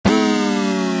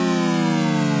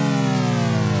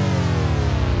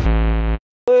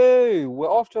we're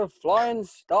off to a flying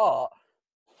start.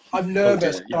 I'm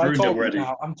nervous. You've Can I ruined it talk already.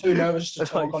 now? I'm too nervous to Like,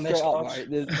 talk on this. straight up, Guys. mate.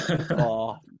 There's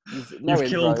no You've intro.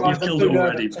 killed I'm it too already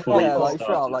nervous. before Yeah, you like straight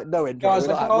up, started. like no intro. Guys,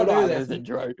 we I don't can't have do this this.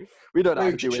 intro. We don't have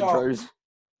to Luke, do shut up. intros.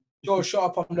 George, shut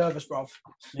up. I'm nervous, bruv.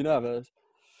 You nervous?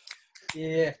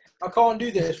 Yeah, I can't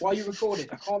do this. Why are you recording?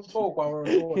 I can't talk while we're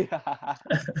recording.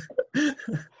 You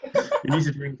need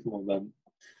to drink more then.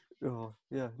 Oh,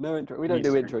 yeah, no intro. We don't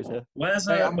do intros here. Where's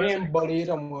Mate, I'm where's being bullied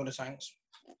on World of Tanks.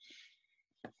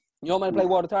 You don't want to play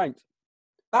World of Tanks?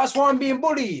 That's why I'm being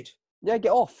bullied. Yeah,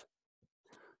 get off.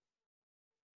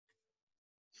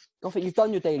 I think you've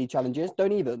done your daily challenges.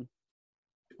 Don't even.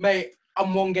 Mate,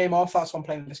 I'm one game off. That's why I'm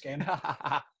playing this game.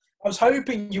 I was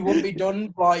hoping you wouldn't be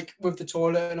done like with the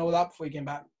toilet and all that before you came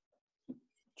back.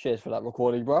 Cheers for that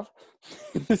recording, bruv.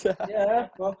 Yeah,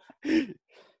 well,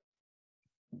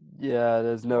 Yeah,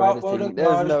 there's no well editing. done, There's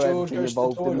guys. no George editing goes to the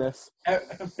involved in toilet. this.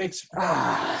 A big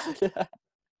surprise.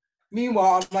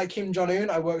 Meanwhile, I'm like Kim Jong-un.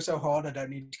 I work so hard, I don't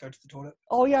need to go to the toilet.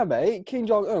 Oh yeah, mate. Kim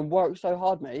Jong-un worked so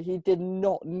hard, mate. He did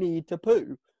not need to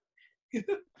poo.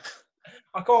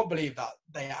 I can't believe that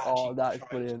they actually. Oh, that is tried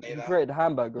to brilliant. say He that. created a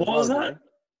hamburger. What as was well, that? didn't he?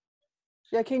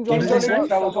 Yeah, Kim Kim What Jong-un did he say? works Jong-un so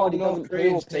tells all hard he North doesn't poo or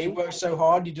Koreans that he pee. works so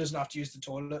hard he doesn't have to use the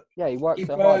toilet. Yeah, he works He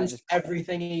so hard. burns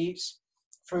everything he eats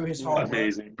through his hard work.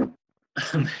 Amazing.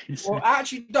 Amazing. Well,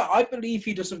 actually, no, I believe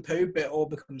he doesn't poop. It all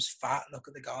becomes fat. Look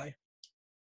at the guy.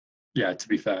 Yeah, to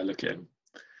be fair, look at him.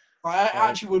 I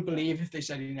actually would believe if they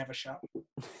said he never shat.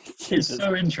 It's Jesus.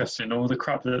 so interesting, all the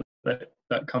crap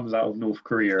that comes out of North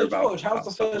Korea So, about. George, how's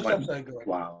the stuff. first Like, episode going?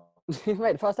 wow.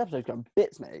 Mate, the first episode's going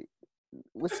bits, mate.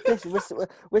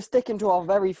 We're sticking to our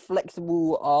very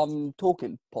flexible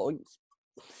talking points.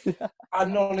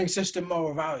 And non-existent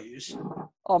moral values.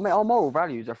 Oh, mate, our moral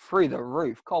values are through the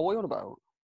roof. Carl, what are you on about?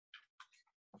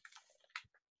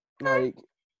 Like,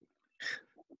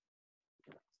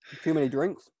 too many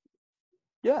drinks?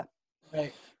 Yeah.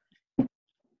 Mate,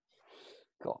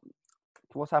 God.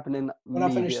 What's happening? when I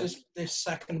finish this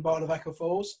second bottle of Echo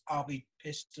Falls, I'll be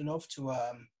pissed enough to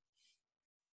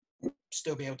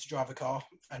still be able to drive a car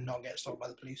and not get stopped by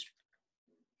the police.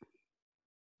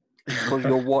 Because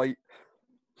you're white.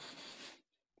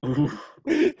 Ooh,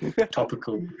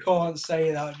 topical. You can't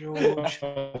say that, George.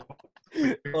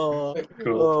 Oh,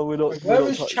 Cool. oh, we're not. Where we're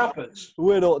is not Chappers?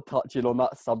 we're not touching on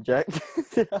that subject.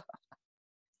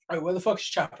 Oh, where the fuck is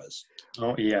Chappers?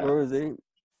 Oh yeah. Where is he?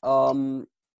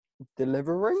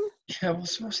 Delivering? Yeah.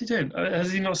 What's he doing?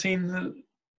 Has he not seen the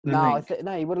No, link?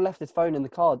 no, he would have left his phone in the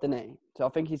car, didn't he? So I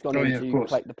think he's gone Oh, in yeah, of to course.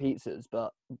 collect the pizzas,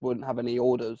 but wouldn't have any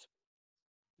orders.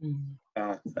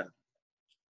 Ah, fair.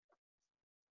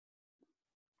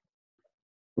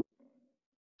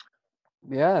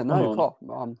 Yeah, no, Come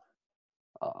cool.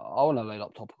 I want to load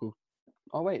up topical.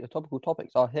 Oh wait, the topical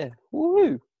topics are here.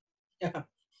 Woohoo! Yeah.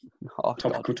 Oh, God.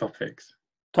 Topical topics.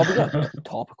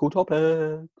 Topical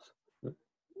topics.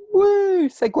 Woo!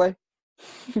 Segway.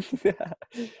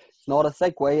 It's not a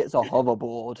Segway, it's a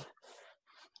hoverboard.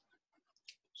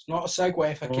 It's not a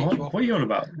segue if I kick you off. What are you on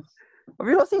about? Have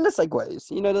you not seen the Segways?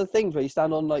 You know the things where you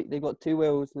stand on, like, they've got two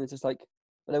wheels and it's just like,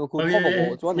 they were called Oh, yeah,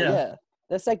 hoverboards, weren't they? yeah. Yeah.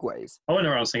 They're Segways. I went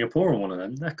around Singapore on one of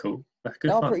them. They're cool. They're good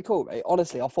They are fun. pretty cool, mate.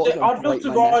 Honestly, I thought it was I'd love great, to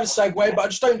man. ride a Segway, but I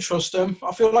just don't trust them.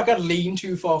 I feel like I'd lean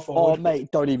too far Oh, forward. mate,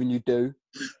 don't even you do.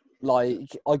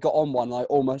 Like, I got on one, like,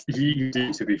 almost. You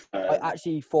do, to be I fair.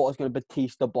 actually thought I was going to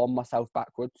Batista bomb myself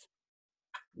backwards.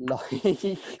 Like,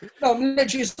 No,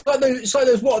 literally, it's like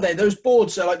those, what are they? Those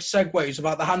boards that are like Segways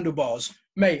about the handlebars.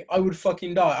 Mate, I would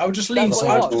fucking die. I would just lean. that's what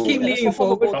what I'd they just are. keep Yeah, leaning that's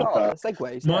what forward. hoverboards are, Okay. they're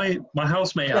Segways. My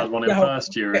housemate Yeah, had one in yeah,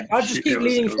 first year. and I'd just she- keep it was-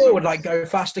 leaning it was forward, all- like go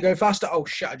faster, go faster. Oh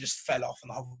shit! I just fell off and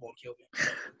the hoverboard killed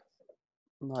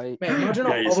me. Like, Mate, imagine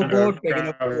a your centre of hoverboard big enough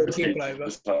to pull gravity people over.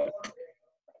 was like-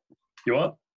 You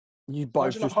what? you both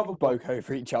Imagine a just hoverboard. spoke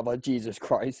over each other. Jesus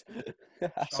Christ.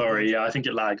 Sorry, yeah, I think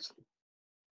it lagged.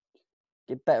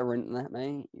 Get better internet,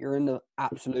 mate. You're in the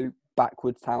absolute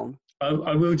backwards town.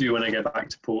 I will do when I get back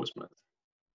to Portsmouth.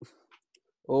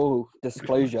 Oh,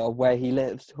 disclosure where he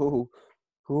lives. Oh,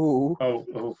 oh.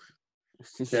 Oh,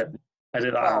 yeah.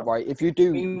 Edit that Well, out. right. If you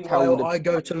do tell Meanwhile, the I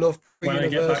go to Loughborough When I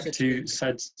get back University. to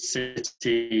said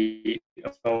city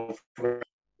of...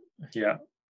 Yeah.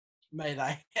 Mate,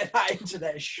 that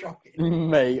internet is shocking.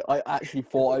 mate, I actually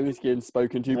thought I was getting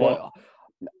spoken to What?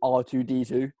 by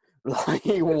R2D2. Like,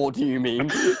 what do you mean?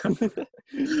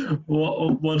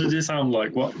 What did it sound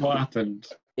like? What happened?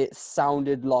 It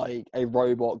sounded like a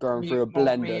robot going through a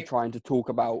blender trying to talk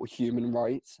about human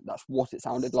rights. That's what it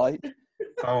sounded like.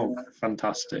 Oh,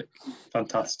 fantastic.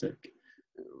 Fantastic.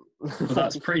 Well,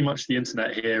 that's pretty much the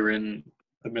internet here in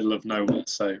the middle of nowhere,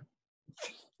 so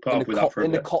put up with that for a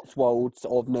in the bit. Cotswolds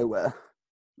of nowhere.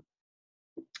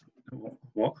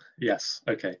 What? Yes.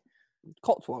 Okay.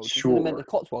 Cotswolds. It's in Sure. the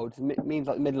Cotswolds means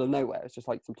like the middle of nowhere. It's just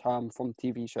like some term from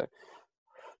TV show.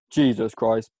 Jesus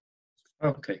Christ.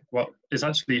 Okay. Well, it's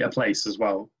actually a place as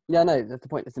well. Yeah, no, that's the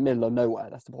point. It's the middle of nowhere.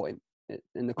 That's the point.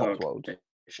 In the Oh, Cotswolds. okay.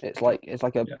 It's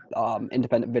like a Yeah.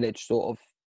 independent village sort of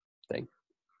thing.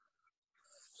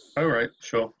 Oh, right.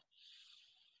 Sure.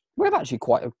 We have actually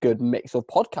quite a good mix of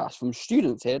podcasts from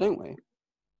students here, don't we?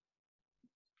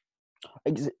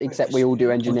 Except we all do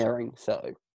engineering,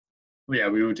 so Yeah,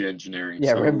 we all do engineering.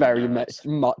 yeah, so we're very nerds.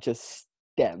 much a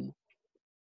STEM.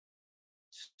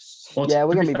 Well, Yeah,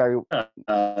 we're to gonna be be very.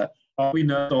 are we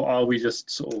nerds or are we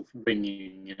just sort of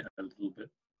winging it a little bit?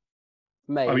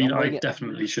 Mate, I mean, I'm I winging it.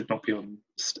 definitely should not be on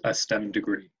a STEM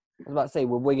degree. I was about to say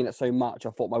we're winging it so much.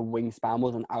 I thought my wingspan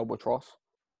was an albatross.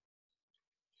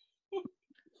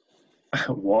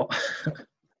 What?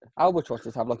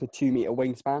 Albatrosses have like a 2-meter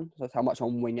wingspan. So that's how much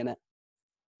I'm winging it.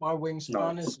 My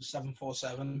wingspan Nice. is a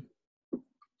 747.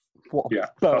 What? Yeah,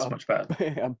 that's much better.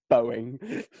 A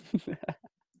Boeing.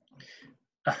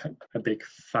 A big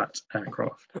fat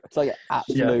aircraft. It's like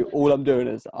absolute. All I'm doing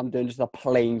is I'm doing just a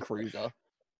plane cruiser.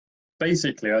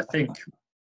 Basically, I think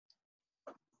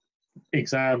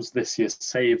exams this year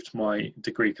saved my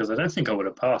degree because I don't think I would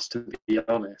have passed, to be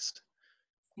honest.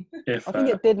 If I think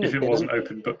it did and if it it wasn't didn't.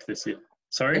 open book this year.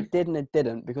 Sorry? It did and it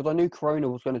didn't because I knew Corona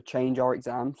was going to change our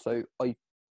exam. So I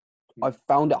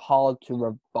found it hard to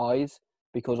revise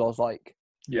because I was like,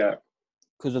 Yeah.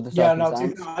 because of the Yeah, no,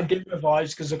 circumstance. I did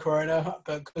revise because of Corona,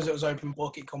 but because it was open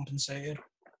book, it compensated.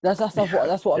 That's what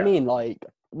Yeah. I mean. Like,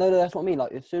 no, that's what I mean.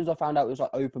 Like, as soon as I found out it was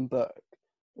like open book,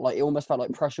 like it almost felt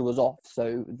like pressure was off.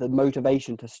 So the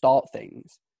motivation to start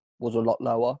things was a lot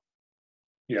lower.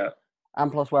 Yeah. And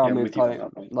plus, where I Yeah, I'm moved with you on home,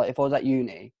 that one. like if I was at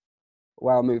uni,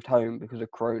 where I moved home because of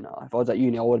Corona, if I was at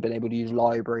uni, I would have been able to use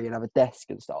library and have a desk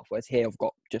and stuff. Whereas here, I've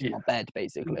got just my bed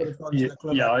basically.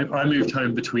 I moved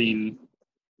home between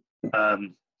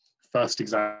first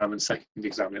exam and second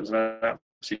exam. It was an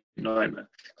absolute nightmare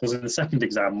because in the second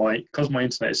exam, because my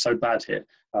internet is so bad here,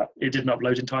 it didn't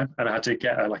upload in time, and I had to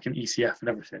get like an ECF and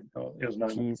everything. Oh, it was no.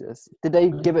 Jesus, did they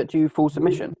give it to you full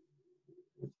submission?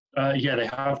 Yeah, they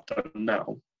have done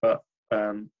now, but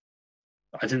I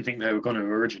didn't think they were going to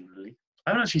originally. I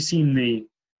haven't actually seen the.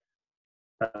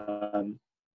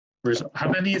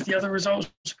 Have any of the other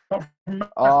results? Apart from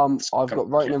maths I've come got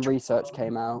writing and yet? research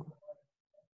came out.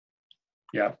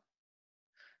 Yeah.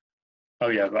 Oh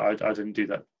yeah, but I didn't do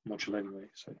that module anyway.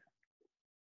 So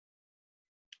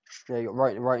Yeah, you got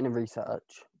writing and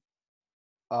research.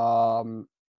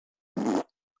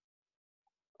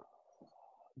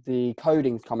 The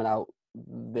coding's coming out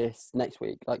this next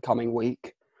week, like coming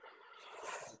week.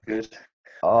 good.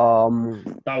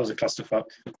 That was a clusterfuck.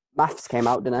 Maths came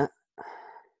out, didn't it?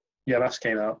 Yeah, maths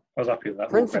came out. I was happy with that.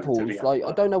 Principles, Relatively like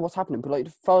happy. I don't know what's happening, but like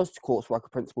the first coursework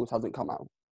of principles hasn't come out.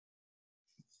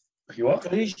 You what?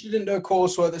 At least you didn't do a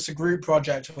coursework that's a group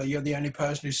project where you're the only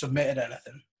person who submitted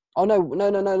anything. Oh no!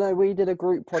 We did a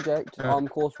group project,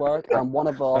 coursework, and one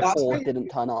of our That's 4 it. didn't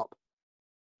turn up.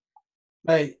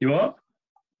 Mate, You what?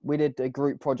 We did a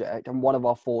group project, and one of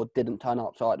our 4 didn't turn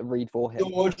up, so I had to read for him.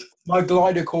 George, my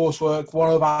glider coursework,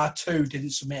 one of our 2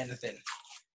 didn't submit anything.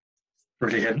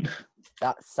 Brilliant.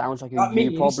 That sounds like a That you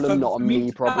means problem, not a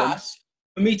me problem.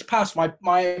 For me to pass,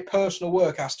 my personal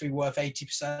work has to be worth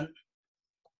 80%. Do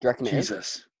you reckon it is?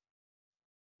 Jesus.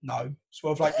 No, it's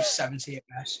worth like 70 at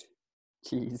best.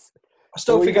 Jeez. I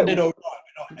still Well, think you I did don't- all right,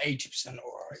 but not 80%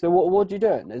 all right. So what are you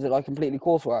doing? Is it like completely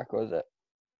coursework, or is it?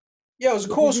 Yeah, it was a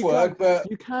Because you coursework, but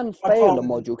You can I fail a can't-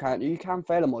 module, can't you? You can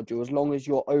fail a module as long as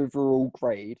your overall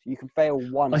grade. You can fail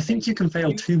one. I think you can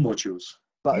fail 2 modules.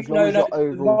 But as long as your the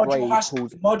overall grade the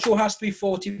module has to be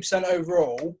 40%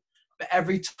 overall, but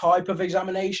every type of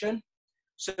examination.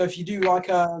 So if you do like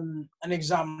an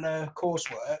examiner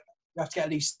coursework, you have to get at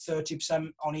least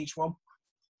 30% on each one.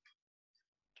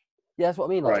 Yeah, that's what I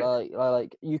mean. Like, Right.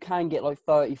 like you can get like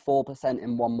 34%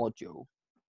 in one module,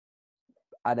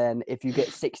 and then if you get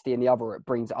 60 in the other, it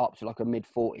brings it up to like a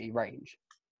mid-40 range.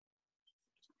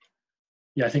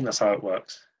 Yeah, I think that's how it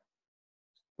works.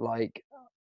 Like,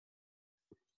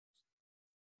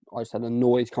 I just had a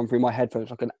noise come through my headphones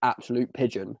like an absolute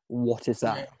pigeon. What is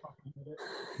that?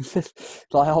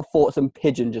 Like I thought some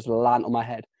pigeon just land on my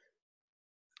head.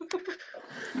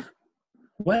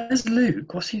 Where's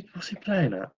Luke? What's he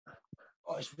playing at?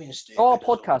 Oh, it's being stupid. Our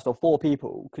podcast of 4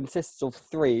 people consists of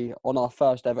 3 on our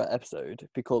first ever episode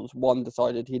because one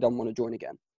decided he doesn't want to join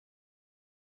again.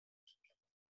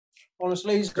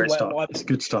 Honestly, it's Great the start. way It's a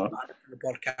good start. the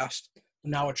podcast.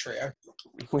 Now a trio.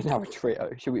 We're now a trio.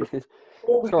 Should we?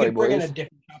 Or we Sorry, could bring in boys. a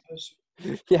different campus.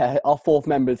 Yeah, our 4th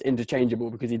member's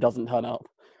interchangeable because he doesn't turn up.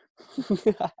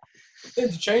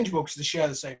 Interchangeable because they share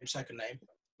the same second name.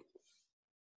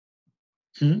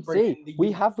 See,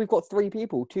 we've got 3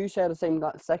 people. 2 share the same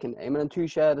second name, and then 2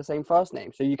 share the same first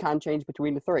name. So you can change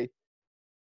between the 3,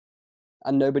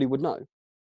 and nobody would know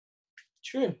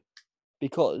True.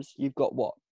 because you've got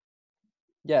what?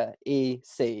 Yeah,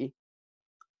 EC.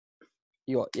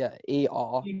 You got ER,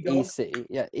 EC,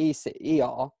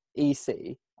 ER,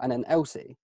 EC, and then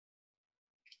LC.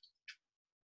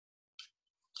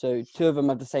 So 2 of them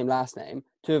have the same last name.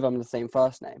 2 of them have the same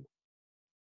first name.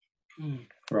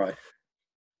 Right.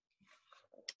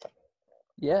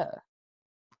 Yeah.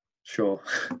 Sure.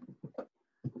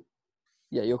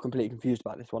 Yeah, you're completely confused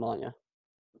about this one, aren't you?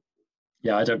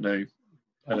 Yeah, I don't know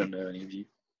any of you.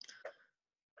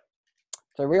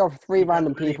 So we have 3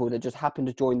 random people that just happen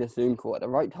to join this Zoom call at the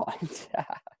right time.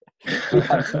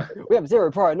 we have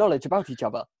 0 prior knowledge about each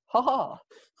other. Ha ha.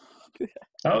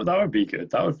 That would be good.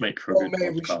 That would make for a good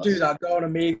Maybe we should do that. Go on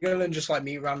Omegle and just like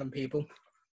meet random people.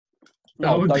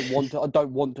 No, I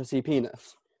don't want to see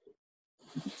penis.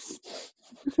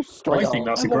 I think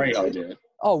that's a great idea.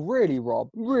 Oh, really, Rob?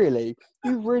 Really?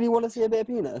 You really want to see a bit of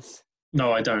penis?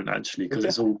 No, I don't actually, because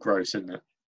it's all gross, isn't it?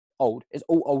 Old. It's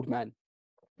all old men.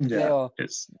 Yeah,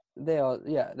 they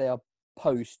are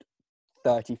post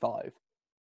 35.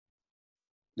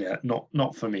 Yeah,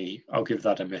 not for me. I'll give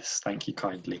that a miss. Thank you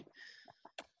kindly.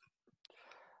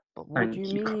 But what do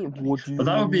you mean? But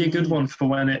that would be a good one for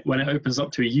when it opens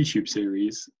up to a YouTube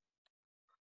series.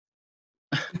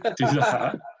 Do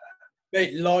that.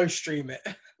 Mate, live stream it.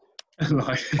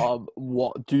 Like,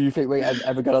 what do you think we're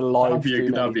ever going to live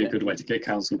stream? That'd be a good way to get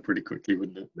cancelled pretty quickly,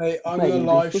 wouldn't it? Mate, I'm going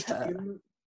to live stream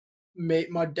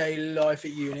my daily life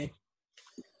at uni.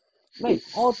 Mate,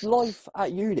 our life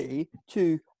at uni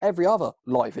to every other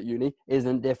life at uni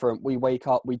isn't different. We wake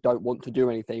up, we don't want to do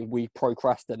anything, we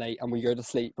procrastinate, and we go to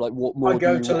sleep. Like, what more? I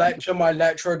go to lecture, my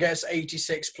lecturer gets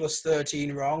 86 plus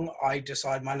 13 wrong. I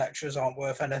decide my lecturers aren't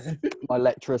worth anything. My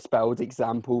lecturer spelled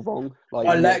example wrong. Like,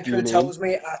 my lecturer tells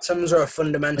me atoms are a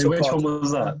fundamental part. Which one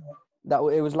was that?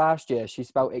 It was last year. She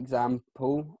spelled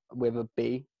example with a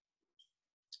B.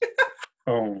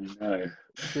 Oh no.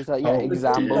 She was like,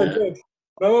 example.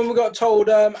 Remember when we got told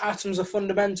atoms are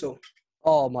fundamental?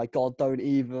 Oh my god, don't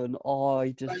even.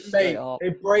 I just mate, they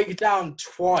break down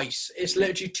twice. It's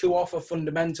literally 2 off a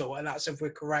fundamental, and that's if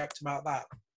we're correct about that.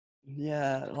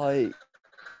 Yeah, like,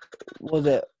 was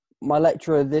it my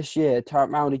lecturer this year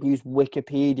turned around and used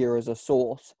Wikipedia as a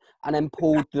source and then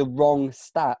pulled the wrong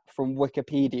stat from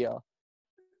Wikipedia.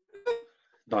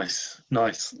 Nice.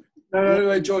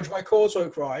 No, George, my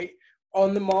coursework, right?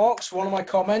 On the marks, one of my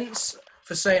comments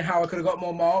for saying how I could have got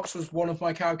more marks was one of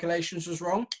my calculations was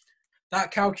wrong.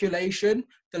 That calculation,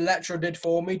 the lecturer did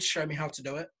for me to show me how to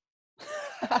do it.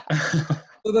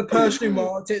 So the person who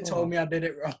marked it told me I did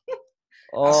it wrong.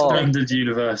 Standard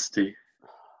University.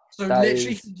 So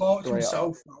literally he marked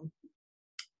himself wrong.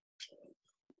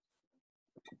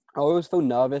 I always feel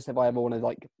nervous if I ever want to,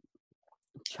 like,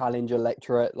 challenge a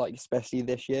lecturer, like, especially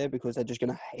this year, because they're just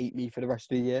going to hate me for the rest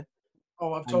of the year.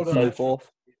 Oh, I've told them. So forth.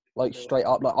 Like, straight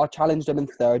up. Like, I challenged them in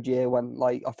 3rd year when,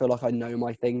 like, I feel like I know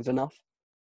my things enough.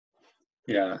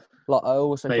 Yeah. Like, I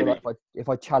also feel like if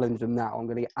I challenge them now, I'm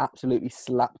going to get absolutely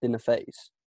slapped in the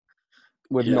face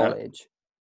with knowledge,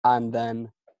 and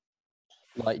then,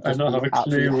 like, just not have a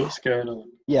clue what's going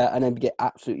on. Yeah, and then get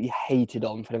absolutely hated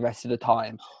on for the rest of the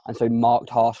time, and so marked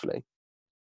harshly.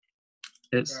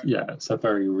 It's a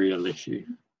very real issue.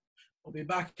 I'll be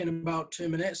back in about 2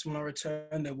 minutes. When I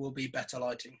return, there will be better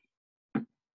lighting.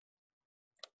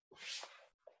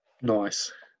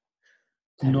 Nice.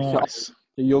 So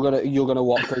you're gonna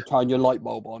what? Go turn your light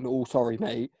bulb on? Oh, sorry,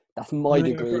 mate. That's my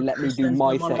degree. Let me do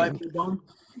my thing.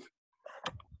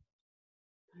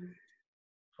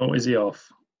 Oh, is he off?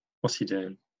 What's he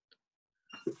doing?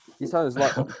 He sounds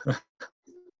like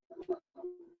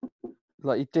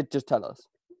like he did just tell us.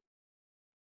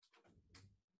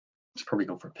 He's probably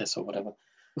gone for a piss or whatever.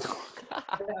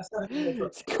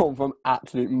 It's gone from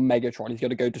absolute Megatron. He's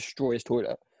gonna go destroy his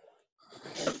toilet.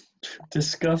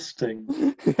 Disgusting.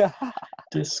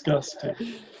 Disgusting.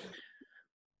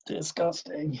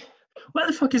 Where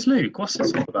the fuck is Luke? What's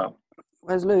this all about?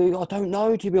 Where's Luke? I don't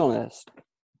know, to be honest.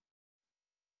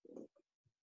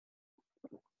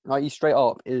 Like, he straight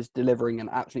up is delivering an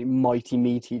absolute mighty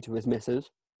meaty to his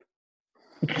missus.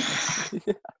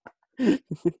 That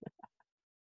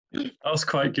was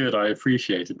quite good. I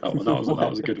appreciated that one. That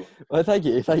was a good one. Well, thank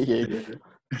you.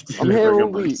 I'm here all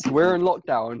week. We're in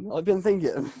lockdown. I've been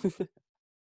thinking.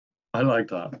 I like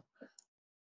that.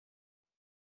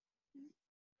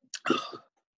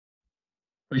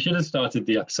 We should have started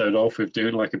the episode off with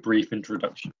doing like a brief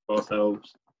introduction to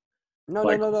ourselves. No.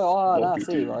 Like, Oh, what no, we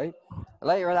see, do. right?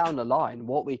 Later down the line,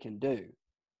 what we can do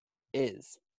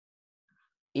is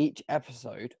each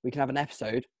episode, we can have an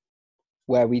episode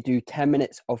where we do 10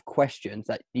 minutes of questions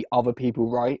that the other people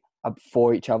write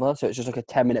for each other. So it's just like a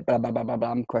 10-minute blah, blah, blah, blah,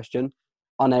 blah question,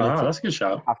 unedited, That's a good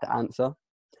shout. have to answer. I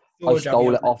George, have you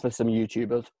stole it ever- off of some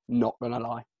YouTubers, not going to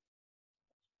lie.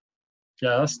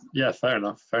 Yeah, fair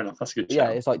enough. That's a good Yeah,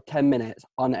 shout. it's like 10 minutes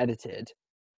unedited,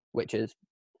 which is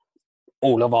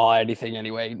all of our editing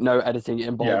anyway. No editing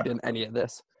involved in any of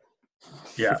this.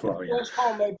 Yeah, well, yeah. George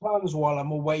can't make plans while I'm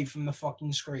away from the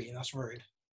fucking screen. That's rude.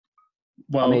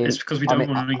 Well, mean- it's because we I don't mean,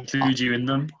 want to include you in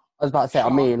them. I was about to say, I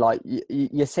mean, like,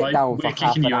 you sit Like, down for we're half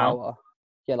kicking an you out. hour.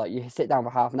 Yeah, like, you sit down for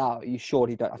half an hour. You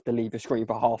surely don't have to leave the screen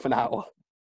for half an hour.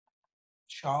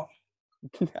 Sharp.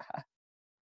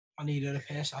 I needed a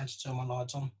piss and to turn my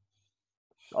lights on.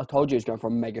 I told you it's going for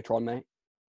a Megatron, mate.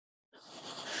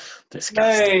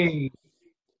 Disgusting. Hey!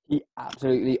 He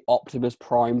absolutely Optimus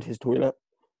primed his toilet.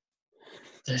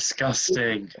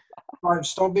 Disgusting. Right,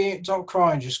 stop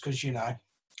crying just because, you know,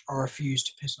 I refuse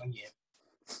to piss on you.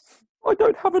 I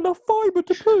don't have enough fibre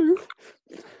to poo.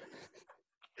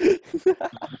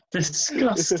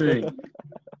 Disgusting.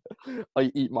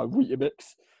 I eat my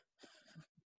Weetabix.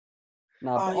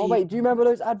 No, but, oh I- wait, do you remember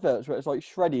those adverts where it's like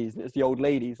shreddies and it's the old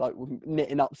ladies like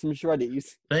knitting up some shreddies?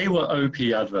 They were OP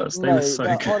adverts. They were so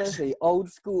they're good. honestly, old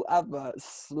school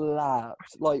adverts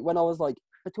slaps. Like when I was like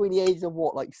between the ages of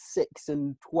what, like 6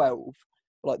 and 12,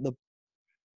 like the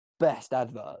best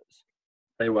adverts.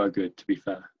 They were good, to be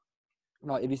fair.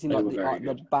 Like, have you seen They like were very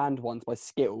the good. band ones by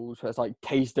Skittles where it's like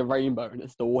Taste the Rainbow and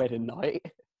it's the wedding night?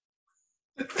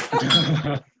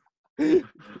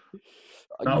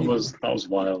 That was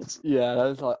wild. Yeah, that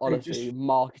was like They honestly, just-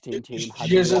 marketing team Just had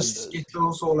Jesus wonders.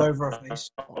 Skittles all over her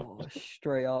face. Oh,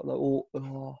 straight up, like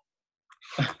oh.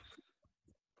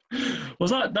 Was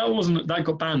that wasn't that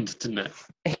got banned, didn't it?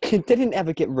 It didn't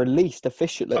ever get released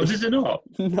officially. Oh, did it not?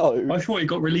 No, I thought it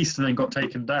got released and then got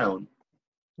taken down.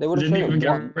 they It would have didn't shown even it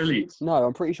get once. released. No,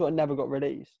 I'm pretty sure it never got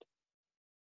released.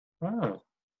 Wow.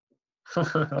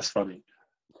 That's funny.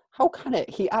 How can it?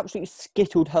 He absolutely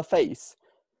skittled her face.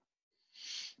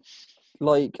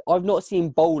 Like, I've not seen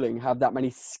bowling have that many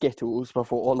skittles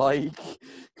before. Like,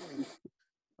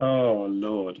 Oh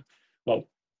Lord. Well,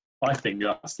 I think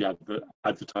that's the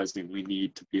advertising we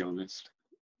need, to be honest.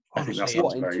 I think that Honestly,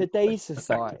 what sounds in very today's effective.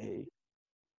 society?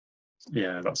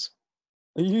 Yeah, that's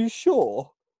Are you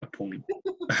sure? a point.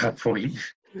 A point.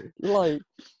 Like,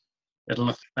 It'll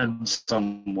offend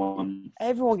someone.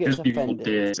 everyone gets It'll be old offended.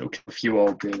 beers. It'll kill a few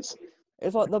old beers.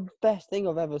 It's like the best thing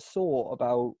I've ever saw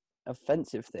about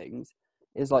offensive things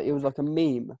is like it was like a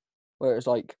meme where it's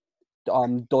like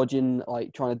dodging,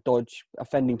 like trying to dodge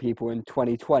offending people in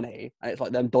 2020, and it's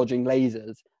like them dodging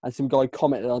lasers, and some guy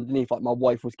commented underneath like my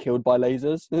wife was killed by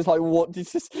lasers, and it's like what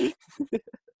is this?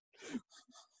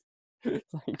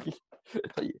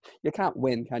 like, you can't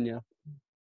win, can you?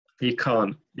 You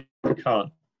can't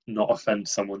not offend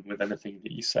someone with anything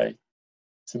that you say.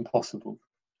 It's impossible.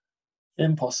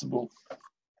 Impossible.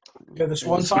 Yeah, this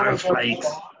one time. Snowflake.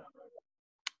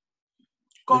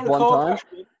 Got This a one call. time?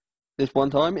 This one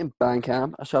time in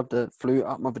Bandcamp, I shoved a flute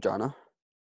up my vagina.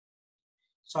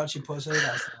 It's actually pussy.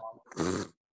 That's the one.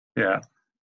 Yeah,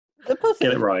 The pussy.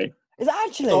 get it right. Is it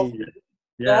actually? Stop.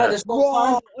 Yeah. this one Whoa,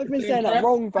 time. I've been saying that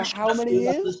wrong for how many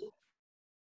years?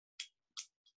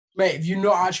 Mate, have you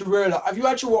not actually realised? Have you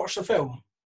actually watched the film?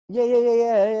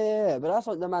 Yeah. But that's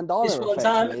like the This Mandela one effect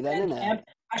time, to me, then, isn't it?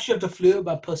 I shoved a flute up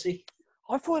my pussy.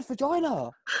 I thought it's vagina.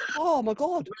 Oh my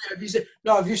god. Have you seen,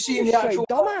 no, have you seen the Straight actual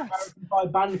dumbass. American Pie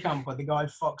Bandcamp where the guy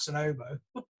fucks an oboe?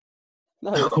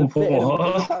 No, it's the bit in,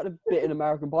 What? it's about the bit in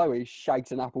American Pie where he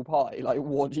shags an apple pie. Like,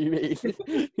 what do you mean?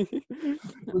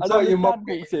 I know tell your your dad mum.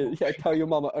 walks in. Yeah, tell your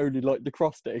mum I only like the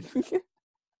crusting.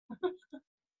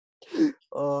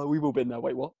 We've all been there.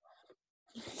 Wait, what?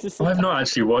 I've not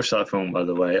actually watched that film, by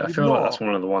the way. I You've feel like not? that's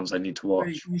one of the ones I need to watch.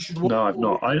 Mate, you should watch No, I've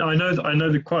not. I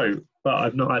know the quote, but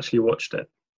I've not actually watched it.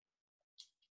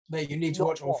 Mate, you need to Not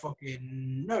watch all what?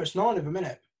 fucking. No, it's 9 of a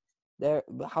minute. There.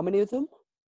 How many of them?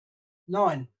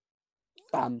 9.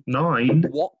 Bam. 9?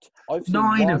 What? I've seen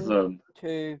 9 one, of them.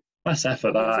 2. That's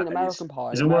effort. I've seen That American is.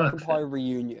 Pie, Is it American worth Pie it?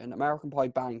 Reunion, American Pie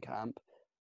Bandcamp,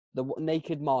 the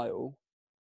Naked Mile.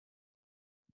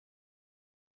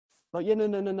 Like, yeah,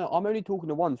 no. I'm only talking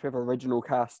the ones with original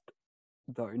cast,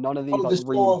 though. None of these Oh, like there's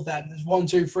 4 of them. There's 1,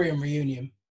 2, 3 in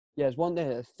Reunion. Yeah, there's one there.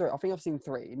 There's 3. I think I've seen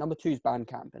 3. Number 2's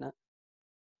Bandcamp, innit?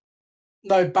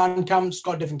 No, Bandcamp's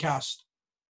got a different cast.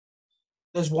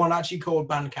 There's one actually called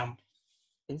Bandcamp.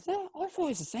 Is there? I thought it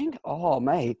was the same. Oh,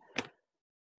 mate.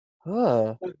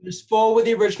 There's 4 with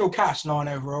the original cast, 9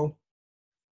 overall.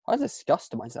 I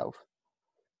disgust myself.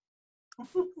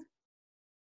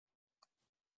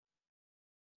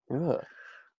 Ugh.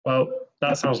 Well,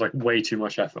 that sounds like way too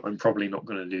much effort. I'm probably not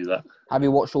going to do that. Have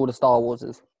you watched all the Star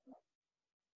Warses?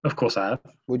 Of course I have.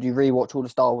 Would you re-watch all the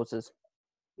Star Warses?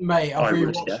 Mate, I've I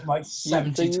would, rewatched yeah. them like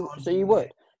 70 times. So you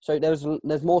would. So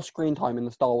there's more screen time in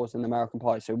the Star Wars than American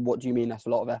Pie. So what do you mean that's a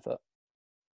lot of effort?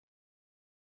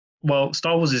 Well,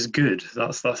 Star Wars is good.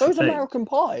 That's So the is thing. American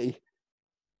Pie.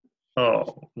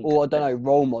 Oh. Or I don't know,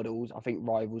 Role Models. I think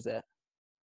rivals it.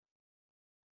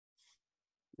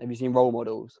 Have you seen Role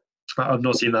Models? I've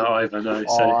not seen that either. No. So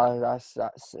Oh, that's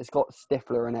it's got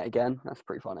Stifler in it again. That's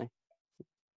pretty funny.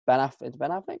 Ben Affleck. Is it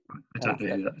Ben Affleck? I don't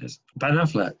know who that is. Ben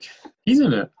Affleck. He's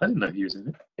in it. I didn't know he was in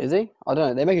it. Is he? I don't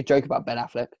know. They make a joke about Ben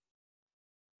Affleck.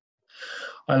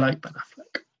 I like Ben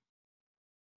Affleck.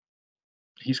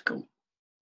 He's cool.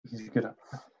 He's a good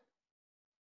actor.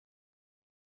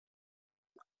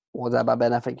 What was that about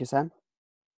Ben Affleck you're saying?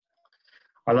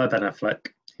 I like Ben Affleck.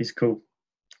 He's cool.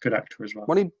 Good actor as well.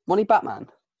 Wasn't he Batman?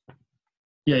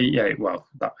 Yeah. Well,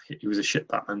 he was a shit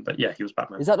Batman, but yeah, he was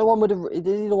Batman. Is that the one with is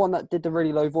he the one that did the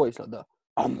really low voice like the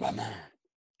I'm Batman?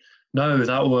 No,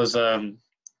 that was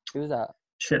Who was that?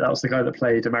 shit. That was the guy that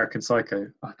played American Psycho.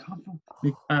 I can't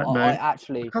think. No, I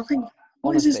actually, I can't think.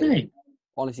 What is his honestly, name?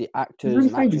 honestly, He's actors really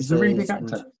and famous. He's a really big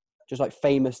actresses actor. and just like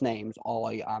famous names,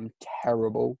 I am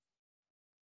terrible.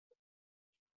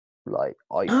 Like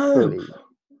I Oh, fully.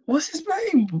 what's his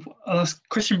name?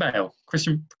 Christian Bale.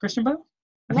 Christian Bale.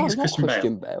 I think it's not Christian Bale.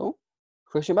 Christian Bale.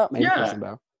 Christian Bale, maybe Yeah. Christian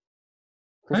Bale.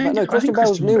 I think Christian Bale's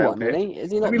Christian new Bale one, did. isn't he?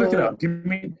 Is he not Let me look it the? up. Give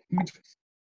me.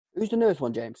 Who's the newest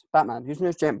one, James? Batman. Who's the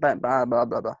newest James? Blah blah blah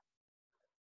blah.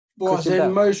 Was Christian in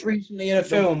Bale. most recently in a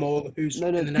film or who's No,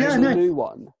 in the the next one? new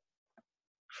one.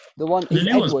 The one. The it's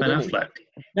new one's Edward, Ben isn't he? Affleck.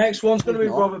 Next one's going to be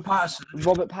He's not. Robert Pattinson.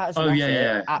 Robert Pattinson. Oh, that's yeah, it.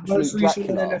 yeah. Absolute Most recent one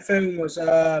in Dracula. the film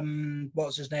was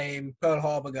what's his name? Pearl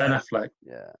Harbor guy. Ben Affleck.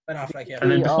 Yeah. Ben Affleck, yeah.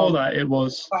 And then He, before that, it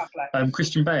was Affleck.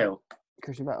 Christian Bale.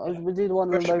 Christian Bale. Was he the one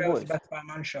with Christian the low Bale's the voice? best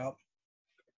Batman shot.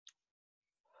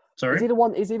 Sorry. Is he the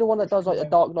one? Is he the one that does like the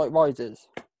Dark Knight Rises?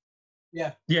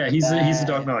 Yeah. Yeah, he's the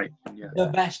Dark Knight. Yeah. The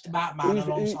best Batman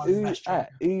alongside the best Joker.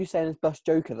 Who you saying is best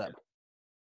Joker then?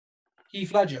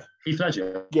 Heath Ledger. Heath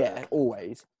Ledger. Yeah,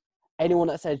 always. Anyone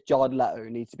that says Jared Leto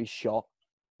needs to be shot.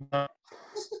 Oh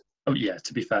yeah.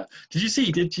 To be fair, did you see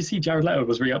Jared Leto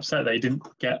was really upset that he didn't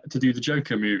get to do the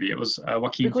Joker movie? It was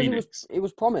Joaquin Because Phoenix. it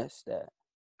was promised it.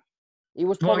 He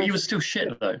was Well, promised. he was still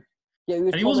shit though. Yeah, he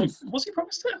was And he promised. wasn't. Was he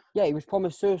promised it? Yeah, he was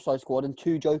promised Suicide Squad and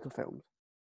 2 Joker films.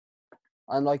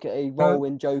 And like a role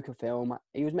in Joker film.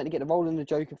 He was meant to get the role in the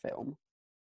Joker film.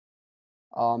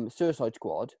 Suicide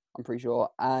Squad, I'm pretty sure,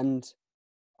 and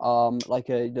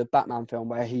the Batman film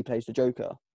where he plays the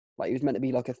Joker. Like he was meant to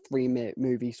be like a 3-minute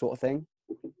movie sort of thing.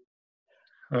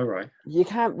 All right. You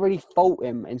can't really fault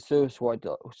him in Suicide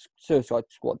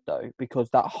Squad though, because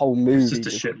that whole movie just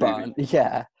a shit burned.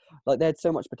 Yeah, like they had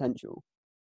so much potential.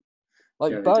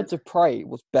 Like Yeah, they Birds did. of Prey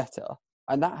was better,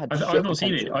 and that had. I've not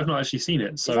seen it. I've not actually seen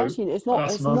it. So it's not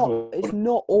that's another it's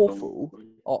not awful.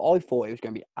 I thought it was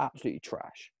going to be absolutely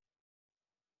trash,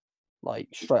 like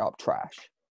straight up trash.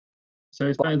 So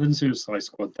it's better than Suicide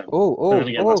Squad then. Oh, then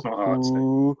again, that's not hard,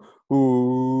 so.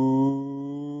 ooh.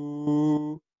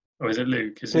 Oh, is it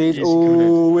Luke? Please, is he coming in?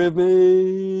 ooh with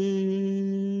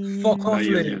me. Fuck No, off,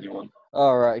 you're the Luke. only one.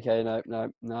 All right, okay, no.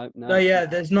 No, yeah,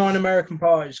 there's 9 American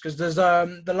Pies because there's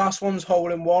the last one's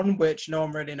Hole in One, which no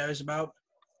one really knows about.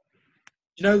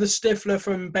 Do you know the Stifler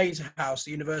from Beta House,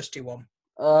 the university one?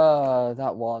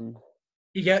 That one.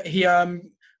 He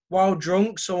while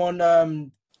drunk,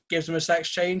 someone gives him a sex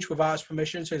change without his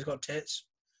permission, so he's got tits.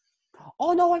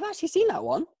 Oh no, I've actually seen that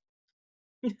one.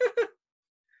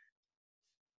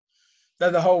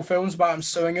 Then the whole film's about him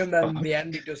suing him. Then in the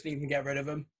end, he doesn't even get rid of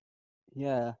him.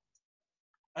 Yeah.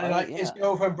 And his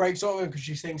girlfriend breaks up with him because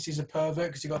she thinks he's a pervert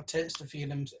because he got tits to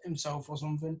feed himself or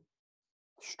something.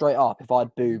 Straight up, if I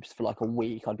had boobs for like a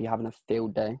week, I'd be having a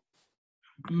field day.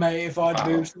 Mate, if I'd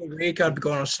boobs for a week, I'd be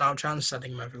going on Snapchat and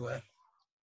sending them everywhere.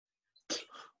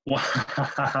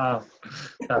 Wow.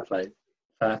 Fair play.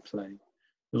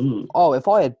 Ooh. Oh, if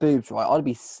I had boobs, right, I'd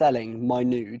be selling my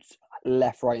nudes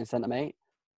left, right, and centre, mate.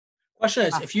 Question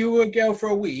is, if you were a girl for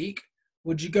a week,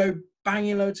 would you go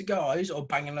banging loads of guys or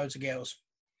banging loads of girls?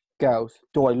 Girls,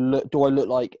 do I look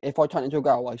like if I turn into a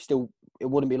girl, it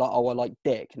wouldn't be like, oh, I like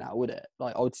dick now, would it?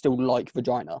 Like I would still like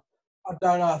vagina. I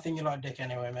don't know. I think you like dick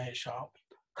anyway, mate. Shut up.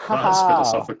 That's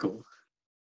philosophical.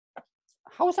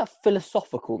 How is that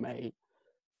philosophical, mate?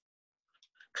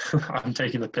 I'm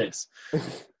taking the piss.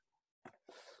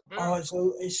 Oh,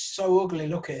 it's so ugly.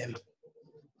 Look at him.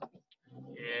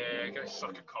 Yeah, go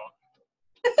suck a cock.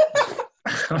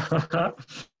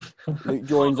 Luke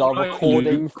joins our Right,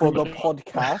 recording Luke. for the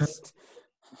podcast.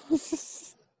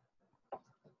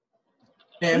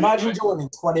 Yeah, imagine joining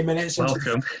 20 minutes into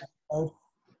Welcome. the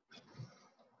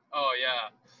Oh yeah,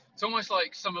 it's almost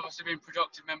like some of us have been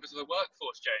productive members of the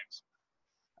workforce, James.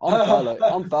 I'm furloughed.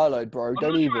 I'm furloughed, bro. I'm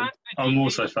Don't not even. sure I'm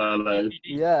also furloughed.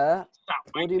 Yeah. Sat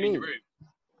What do you wanking in the mean?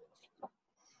 room.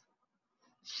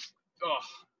 Oh.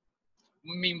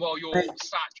 Meanwhile, you're Hey,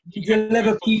 sat. You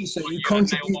deliver pizza, on you your nail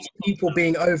contribute on to the people top.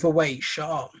 being overweight. Shut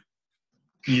up.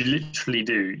 You literally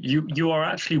do. You are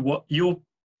actually what you're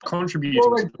contributing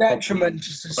You're to a the problem. detriment to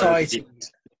society.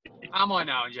 Am I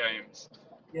now, James?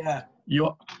 Yeah.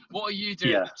 You're What are you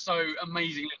doing Yeah. that's so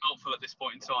amazingly helpful at this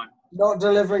point in time? Not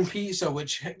delivering pizza,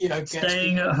 which, gets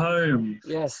staying people. at home.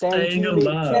 Yeah, staying Staying 2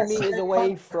 alert. meters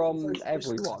away from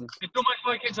everyone. It's almost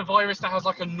like it's a virus that has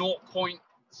like a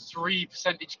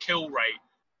 0.3% kill rate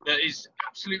that is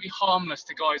absolutely harmless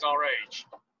to guys our age.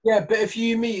 Yeah, but if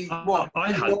you meet, what?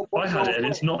 I had it, and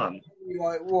it's not fun.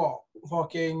 Like, what?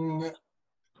 Fucking...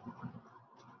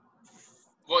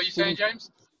 What are you saying,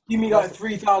 James? You meet like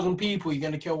 3,000 people, you're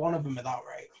going to kill one of them at that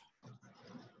rate.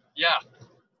 Yeah,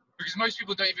 because most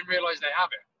people don't even realise they have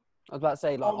it. I was about to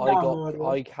say, like,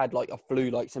 I had like a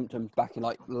flu-like symptoms back in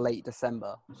like late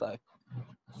December. So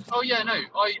Oh yeah, no,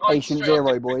 I patient straight up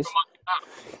zero, took boys.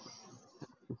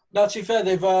 Now, to be fair,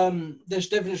 there's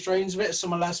different strains of it.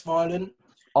 Some are less violent.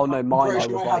 Oh no, mine. I'm pretty I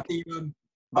was sure I like, had the,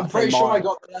 about I'm to say pretty sure I mine.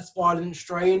 got the less violent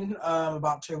strain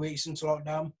about 2 weeks into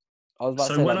lockdown. I was about to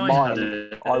So say when like I had mine.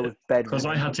 it, I was because I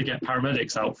bedridden. had to get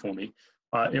paramedics out for me.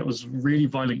 It was really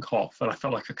violent cough, and I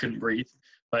felt like I couldn't breathe.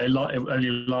 But it only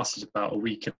lasted about a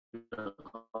week and a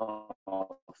half.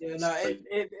 Yeah, no, So it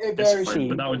it's varies. fine,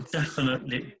 but that would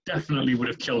definitely would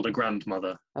have killed a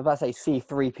grandmother. I was about to say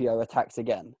C3PO attacks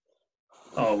again.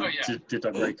 Oh, Oh, yeah. did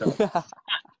I break up?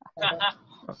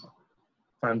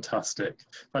 Fantastic.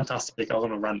 I was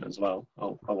on a rant as well.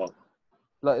 Oh well.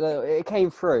 Like it came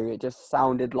through. It just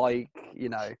sounded like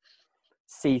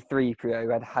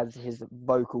C3PO had his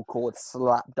vocal cord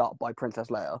slapped up by Princess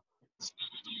Leia.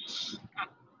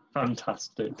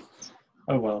 Fantastic.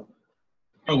 Oh well.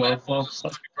 Your Well, metaphors are so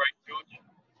great, George.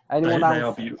 Anyone they are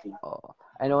else? beautiful.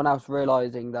 Anyone else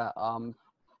realizing that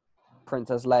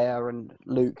Princess Leia and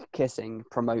Luke kissing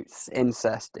promotes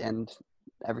incest and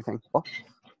everything? What?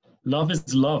 Love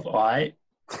is love, alright?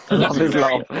 Love is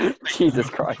very- love. Jesus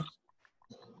Christ.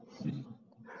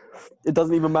 It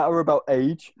doesn't even matter about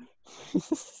age.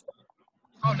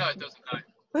 Oh no, it doesn't.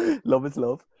 No. Love is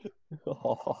love.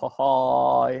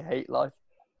 I hate life.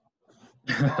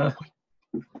 I'm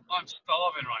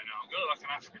starving right now. I'm gonna like an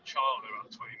African child in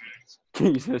about 20 minutes.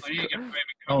 Jesus I need to Christ. get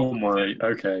flavor. Oh my,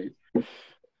 okay.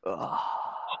 Ugh.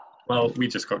 Well, we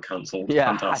just got cancelled.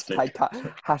 Yeah, Fantastic.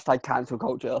 hashtag cancel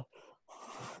culture.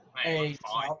 Hey,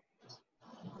 Fine.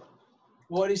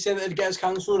 what did he say that it gets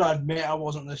cancelled? I admit I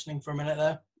wasn't listening for a minute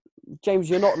there. James,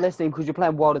 you're not listening because you're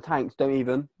playing World of Tanks. Don't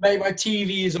even. Mate, my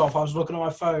TV is off. I was looking at my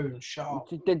phone. Shut up.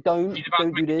 Don't He's about to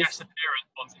do make a this. guest appearance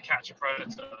on To Catch a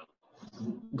Predator.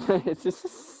 It's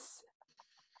just...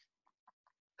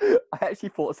 I actually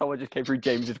thought someone just came through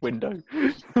James's window.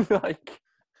 Like,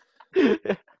 Yeah,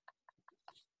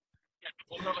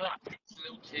 all of that. It's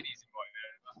little kitties right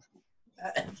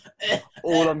there.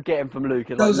 all I'm getting from Luke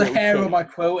is There like was a little hair tit- on my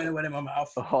quilt and it went in my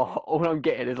mouth. Oh, all I'm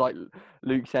getting is like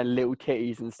Luke saying little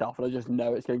titties and stuff, and I just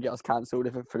know it's going to get us cancelled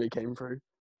if it fully came through.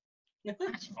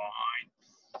 It's fine.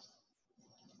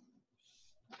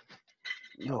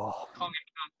 Oh, Can't get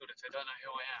cancelled if they don't know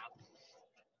who I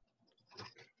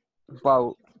am.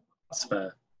 well, That's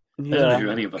fair. They don't know yeah. who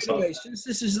any of us are. Anyway, since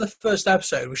this is the first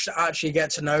episode, we should actually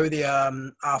get to know the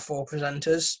our four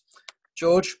presenters.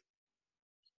 George,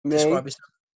 Me, describe yourself.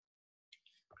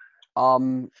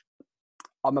 I'm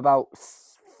about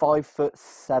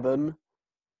 5'7".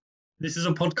 This is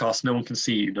a podcast. No one can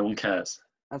see you. No one cares.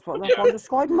 That's what I'm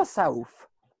describing myself.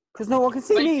 Because no one can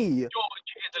see Wait. me. George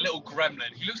is a little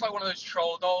gremlin. He looks like one of those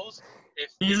troll dolls.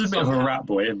 He's a bit of a rat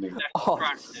boy, isn't he? Oh.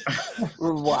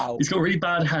 Wow. He's got really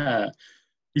bad hair.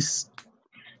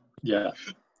 Yeah.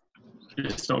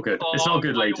 It's not good. It's not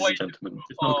good, ladies and gentlemen.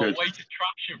 It's not good. Way to trap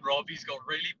you, Rob. He's got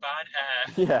really bad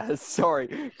hair. Yeah,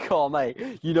 sorry. Come on,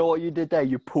 mate. You know what you did there?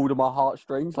 You pulled on my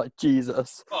heartstrings like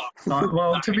Jesus.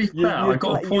 Well, to be You- fair, you I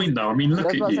got a play- point though. I mean, look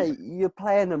That's at what I you. say. You're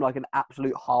playing them like an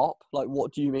absolute harp. Like,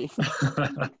 what do you mean?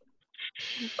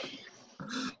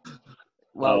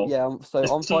 Well, Well, yeah. So I'm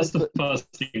It's just 5 the foot. first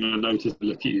thing I noticed to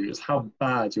look at you is how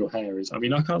bad your hair is. I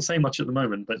mean, I can't say much at the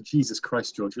moment, but Jesus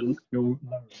Christ, George, you're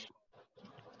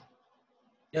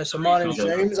Yeah, so my name's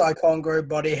James. I can't grow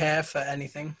body hair for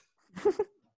anything.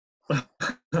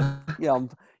 Yeah,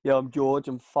 Yeah, I'm George.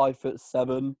 I'm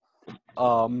 5'7".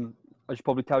 I should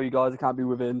probably tell you guys I can't be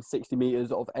within 60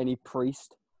 meters of any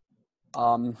priest.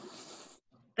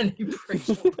 Any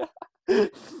priest.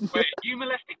 Wait, you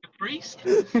molested the priest?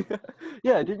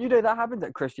 Yeah, didn't you know that happens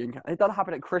at Christian? It doesn't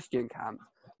happen at Christian camps.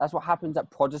 That's what happens at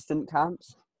Protestant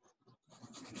camps.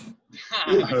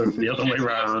 Oh, the other way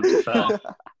round. Fair.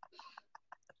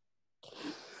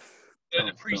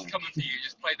 The priest coming to you,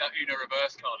 just play that Uno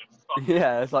reverse card and fuck.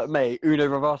 Yeah, it's like, mate, Uno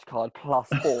reverse card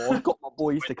 +4. Got my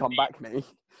boys to come back me.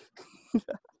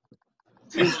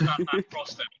 Tickle that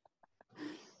prostate.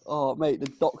 Oh, mate, the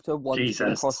doctor once did a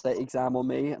Jesus. prostate exam on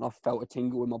me, and I felt a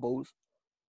tingle in my balls.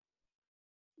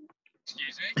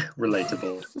 Excuse me?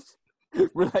 Relatable.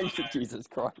 Related to Jesus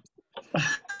Christ. I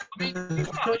mean, well, you did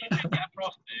get a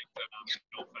prostate, so that's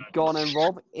not fair. Go on then,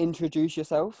 Rob. Introduce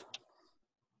yourself.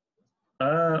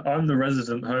 I'm the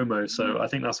resident homo, so I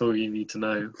think that's all you need to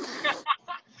know.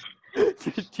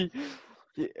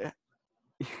 Yeah.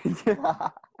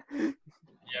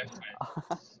 Yes,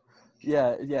 mate.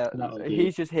 Yeah. That'll do.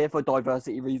 He's just here for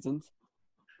diversity reasons.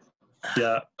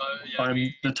 Yeah, Yeah, I'm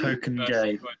we- the token we-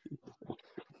 gay.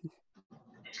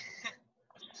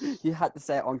 You had to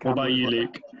say it on What camera. about you, as well.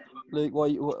 Luke? Luke,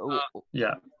 what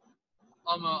Yeah.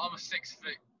 I'm a 6'4"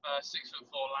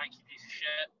 lanky piece of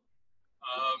shit.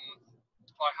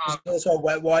 I have There's also a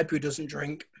wet wipe who doesn't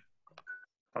drink.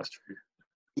 That's true.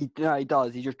 he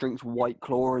does. He just drinks White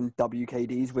Claw and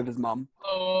WKDs with his mum.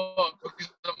 because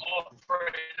I'm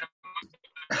afraid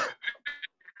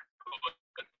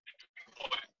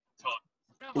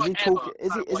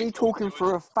Is he talking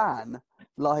for a fan?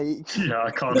 Like, Yeah,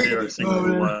 I can't hear a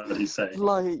single word he's saying.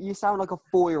 like you sound like a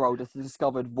 4-year-old that's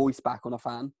discovered voice back on a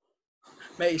fan.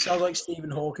 Mate, he sounds like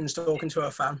Stephen Hawkins talking to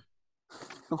a fan.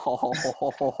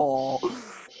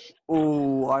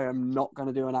 Oh, I am not going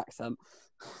to do an accent.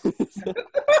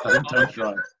 Don't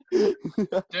try. Do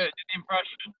the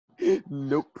impression.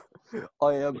 Nope.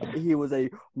 He was a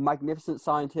magnificent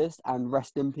scientist, and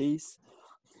rest in peace.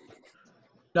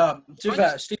 No, to be When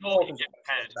fair, you Stephen talk, Hawkins you is get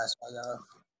paid. the best guy ever.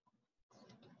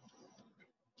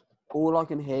 All I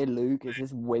can hear, Luke, is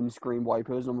his windscreen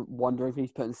wipers. I'm wondering if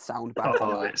he's putting sound back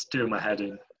Oh, on that. it's doing my head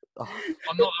in. Oh.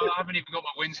 I haven't even got my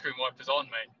windscreen wipers on,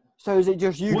 mate. So is it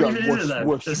just you What going even is it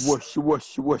whoosh, then? whoosh,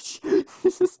 whoosh, woosh, whoosh?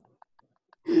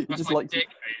 He That's just my likes dick,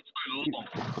 mate. It's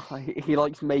so long. he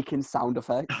likes making sound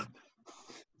effects.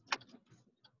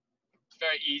 It's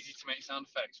very easy to make sound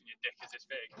effects when your dick is this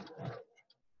big.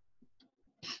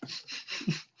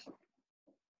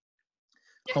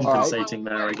 Compensating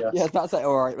there, I guess. Yeah, that's it.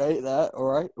 All right, mate. There, all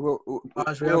right.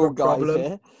 Guys, we we're have all a guys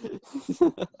problem.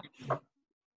 here.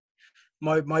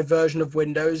 My version of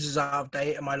Windows is out of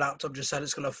date, and my laptop just said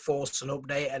it's going to force an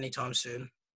update anytime soon.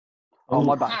 Oh,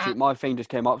 my thing just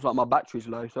came up. It's like my battery's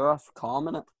low, so that's calm,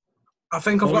 innit? I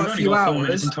think I've Well, got we've a only few got 4 minutes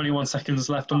hours. and 21 seconds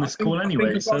left on this I think call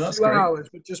anyway, I've so got a that's few great. hours,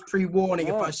 but just pre-warning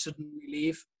if Yeah. I suddenly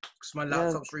leave, because my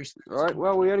laptop's recently. All right.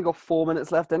 Well, we only got 4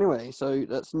 minutes left anyway, so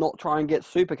let's not try and get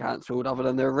super cancelled. Other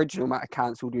than the original amount of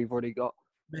cancelled we've already got.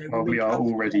 Mate, Well, we'll we be are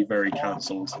cancelled. already very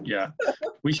cancelled. Yeah.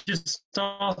 We should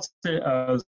start it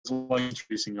as like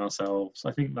introducing ourselves.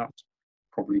 I think that's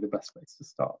probably the best place to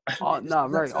start. Oh no,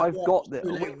 That's mate! I've yeah, got it's this.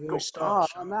 too late before we start,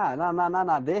 Oh Sean.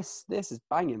 no! This is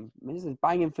banging. This is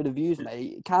banging for the views,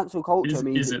 mate. Cancel culture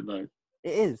means Is it though? it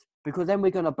is, because then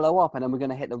we're gonna blow up and then we're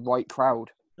gonna hit the right crowd.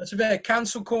 That's a bit of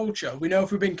cancel culture. We know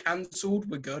if we've been cancelled,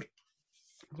 we're good.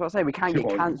 That's what I say. We can't get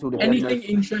Sure. cancelled if we have no. Anything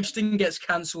interesting gets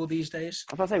cancelled these days.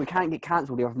 That's what I say. We can't get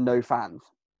cancelled if we have no fans.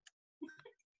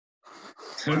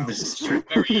 This is true.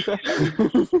 Very easy.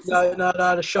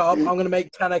 No, shut up. I'm going to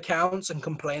make 10 accounts and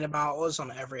complain about us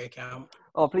on every account.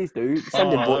 Oh, please do.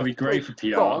 Send in Oh, voice. that'd be great for Go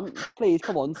PR. on, please,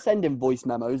 come on. Send in voice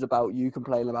memos about you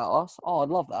complaining about us. Oh, I'd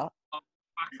love that. Back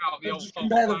out the old Just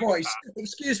compare the phone voice. back.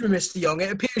 Excuse me, Mr. Young.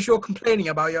 It appears you're complaining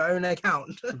about your own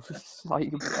account.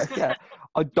 Like, yeah,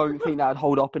 I don't think that'd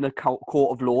hold up in a court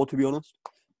of law, to be honest.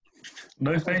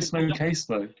 No face, no case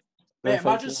though. Mate,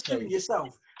 No imagine face, no suing case.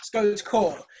 yourself. Just go to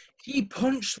court. He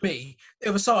punched me. The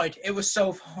other side, it was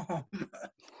self-harm.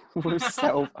 With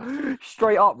self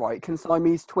straight up, right? Can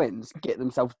Siamese twins get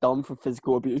themselves done for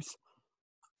physical abuse?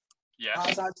 Yeah,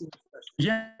 That's actually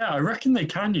Yeah, I reckon they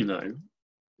can, you know.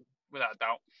 without a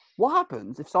doubt. What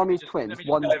happens if Siamese Just- twins, let me just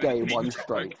one's go over gay, the one's picture.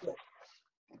 straight?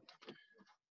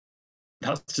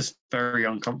 That's just very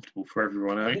uncomfortable for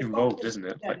everyone involved, isn't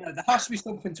it? Yeah, Like, no, there has to be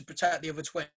something to protect the other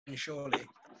twin, surely.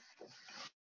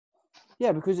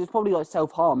 Yeah, because it's probably like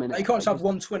self-harm, innit? Like, you can't just have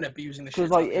one twin and be using the shit.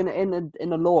 Because like out of you. in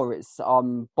the law, it's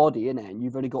body, innit? And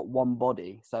you've only got one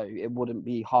body, so it wouldn't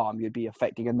be harm. You'd be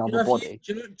affecting another body.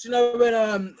 Do you know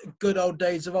when good old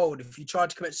days of old, if you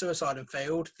tried to commit suicide and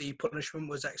failed, the punishment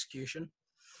was execution?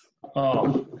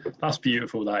 Oh, that's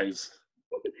beautiful. That is.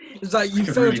 It's like you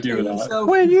could failed really to do kill with that. yourself.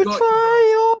 When you got-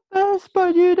 try your best,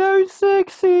 but you don't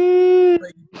succeed.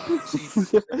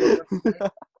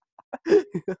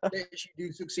 Literally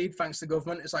do succeed thanks to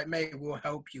government. It's like, mate, we'll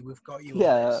help you. We've got you. on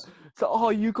Yeah. this. So, oh,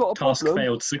 you got a Task problem.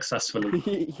 failed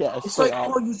successfully. Yeah. It's straight like,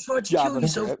 up. oh, you tried to Jab kill and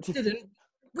yourself, script. you didn't.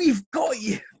 We've got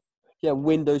you. Yeah.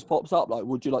 Windows pops up. Like,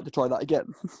 would you like to try that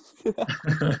again?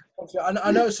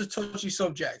 I know it's a touchy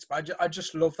subject, but I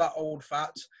just love that old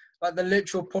fact. Like, the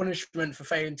literal punishment for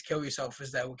failing to kill yourself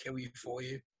is they will kill you for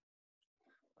you.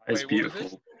 That is Wait, what was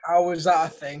beautiful. How is that a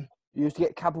thing? You used to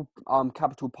get capital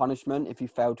punishment if you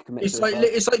failed to commit suicide.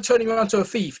 It's like turning around to a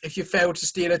thief. If you fail to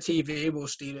steal a TV, we'll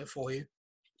steal it for you.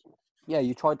 Yeah,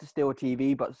 you tried to steal a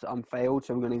TV, but failed,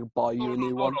 so we're going to buy you Hold a on,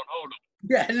 new hold one. on, hold on.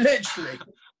 Yeah, literally.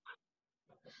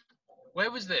 Where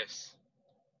was this?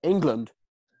 England.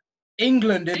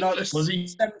 England in like the Was it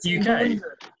 1700s.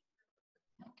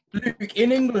 Luke,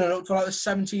 in England up to like the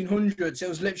 1700s, it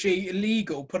was literally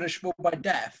illegal, punishable by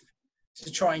death, to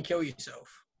try and kill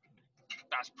yourself.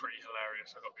 That's pretty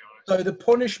hilarious, I've got to be honest. So the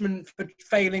punishment for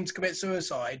failing to commit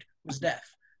suicide was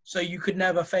death. So you could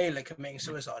never fail at committing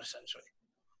suicide, essentially.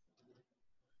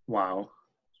 Wow.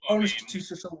 I mean, Honestly, it's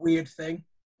such a weird thing.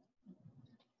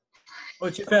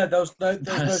 But to be fair, there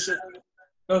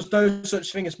was no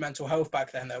such thing as mental health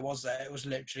back then, though, was there? It was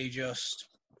literally just...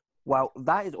 Well,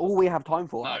 that is all we have time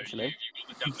for, no, actually.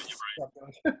 you got the devil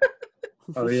in your brain.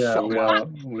 Oh yeah, Shut we up. are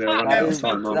running That out is, of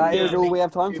time. aren't that we? is all we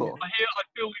have time for. I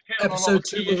feel we've hit on a lot Episode of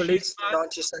 2 key will issues, release in man.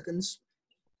 90 seconds.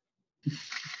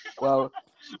 Well,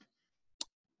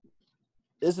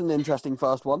 this is an interesting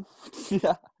first one.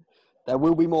 Yeah, there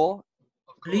will be more.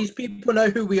 Of course. These people know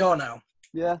who we are now.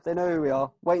 Yeah, they know who we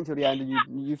are. Wait until the end,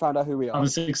 and you found out who we I are. haven't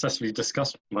successfully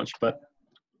discussed much, but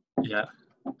yeah.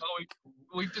 Oh,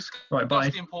 we've discussed Right, bye.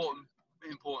 the important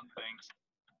things.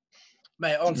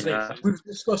 Mate, honestly, Yeah. we've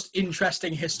discussed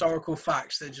interesting historical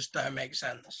facts that just don't make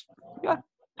sense. Yeah.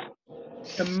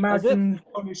 Imagine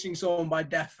punishing someone by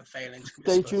death for failing to commit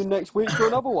Stay suicide. tuned next week for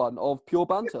another one of pure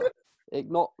banter.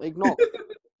 Ignore,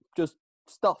 just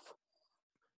stuff.